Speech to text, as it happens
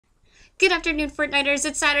Good afternoon, Fortnighters.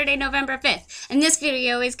 It's Saturday, November 5th, and this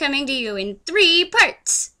video is coming to you in 3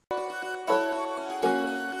 parts.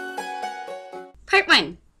 Part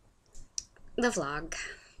 1, the vlog.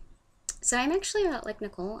 So I'm actually a lot like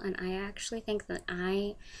Nicole, and I actually think that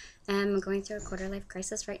I am going through a quarter-life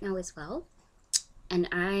crisis right now as well. And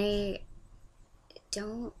I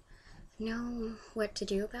don't know what to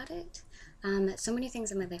do about it. So many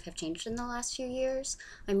things in my life have changed in the last few years.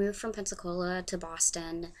 I moved from Pensacola to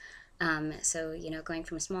Boston. So, going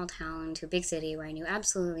from a small town to a big city where I knew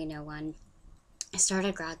absolutely no one. I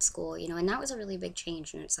started grad school, and that was a really big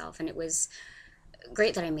change in itself. And it was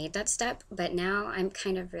great that I made that step. But now I'm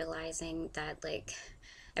kind of realizing that,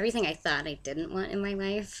 everything I thought I didn't want in my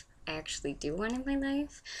life, I actually do want in my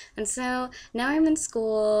life. And so now I'm in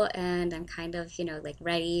school and I'm kind of,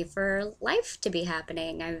 ready for life to be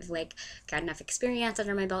happening. I've got enough experience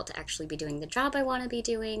under my belt to actually be doing the job I want to be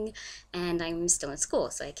doing, and I'm still in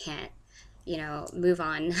school, so I can't, move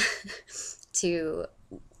on to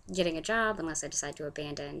getting a job unless I decide to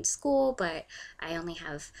abandon school. But I only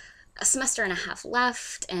have a semester and a half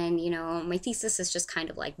left, and my thesis is just kind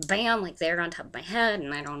of bam, there on top of my head,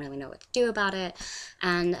 and I don't really know what to do about it.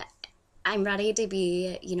 And I'm ready to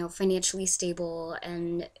be financially stable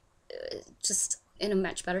and just in a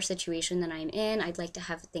much better situation than I'm in. I'd like to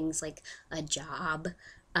have things like a job.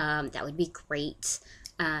 That would be great.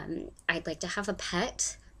 I'd like to have a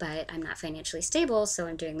pet, but I'm not financially stable, so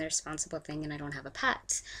I'm doing the responsible thing and I don't have a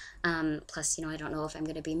pet. Plus, I don't know if I'm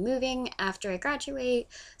going to be moving after I graduate,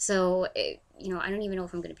 so, I don't even know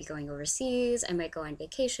if I'm going to be going overseas. I might go on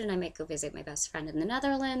vacation. I might go visit my best friend in the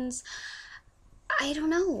Netherlands. I don't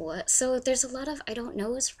know. So there's a lot of I don't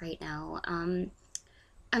knows right now.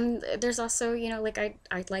 And there's also,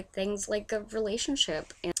 I'd like things like a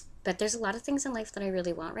relationship. But there's a lot of things in life that I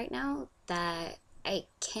really want right now that I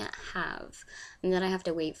can't have and that I have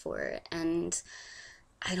to wait for. And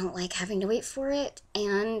I don't like having to wait for it.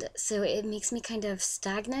 And so it makes me kind of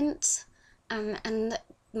stagnant. And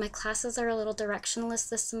my classes are a little directionless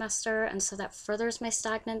this semester. And so that furthers my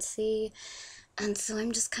stagnancy. And so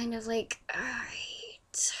I'm just kind of all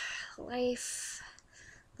right, life,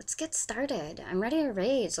 let's get started. I'm ready to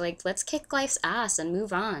rage. Let's kick life's ass and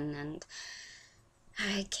move on. And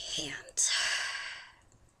I can't.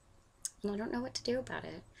 And I don't know what to do about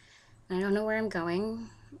it. And I don't know where I'm going.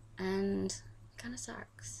 And it kind of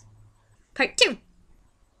sucks. Part 2.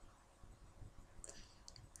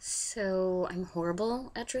 So I'm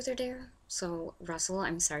horrible at Truth or Dare. So Russell,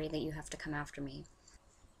 I'm sorry that you have to come after me.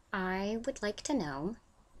 I would like to know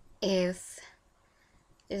if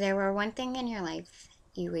there were one thing in your life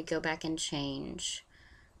you would go back and change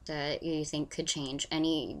that you think could change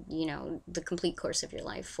any, the complete course of your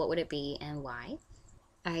life. What would it be and why?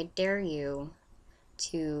 I dare you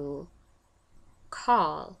to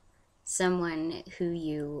call someone who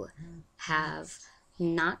you have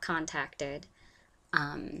not contacted,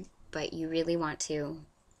 but you really want to,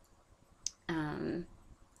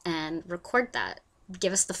 and record that.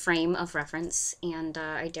 Give us the frame of reference, and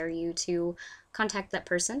I dare you to contact that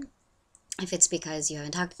person. If it's because you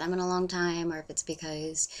haven't talked to them in a long time, or if it's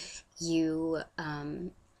because you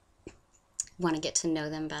want to get to know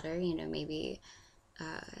them better, maybe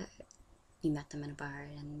you met them in a bar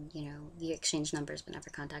and, you exchanged numbers but never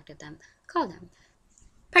contacted them, call them.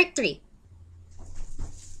 Part 3.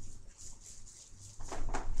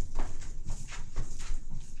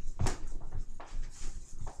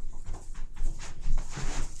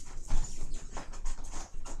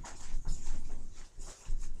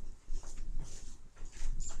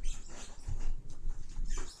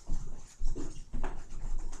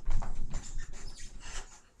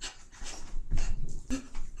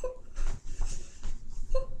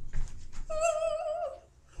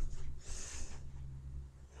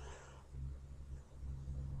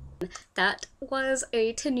 That was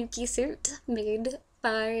a tanuki suit made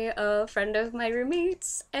by a friend of my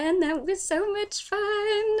roommates, and that was so much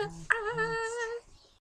fun. Ah.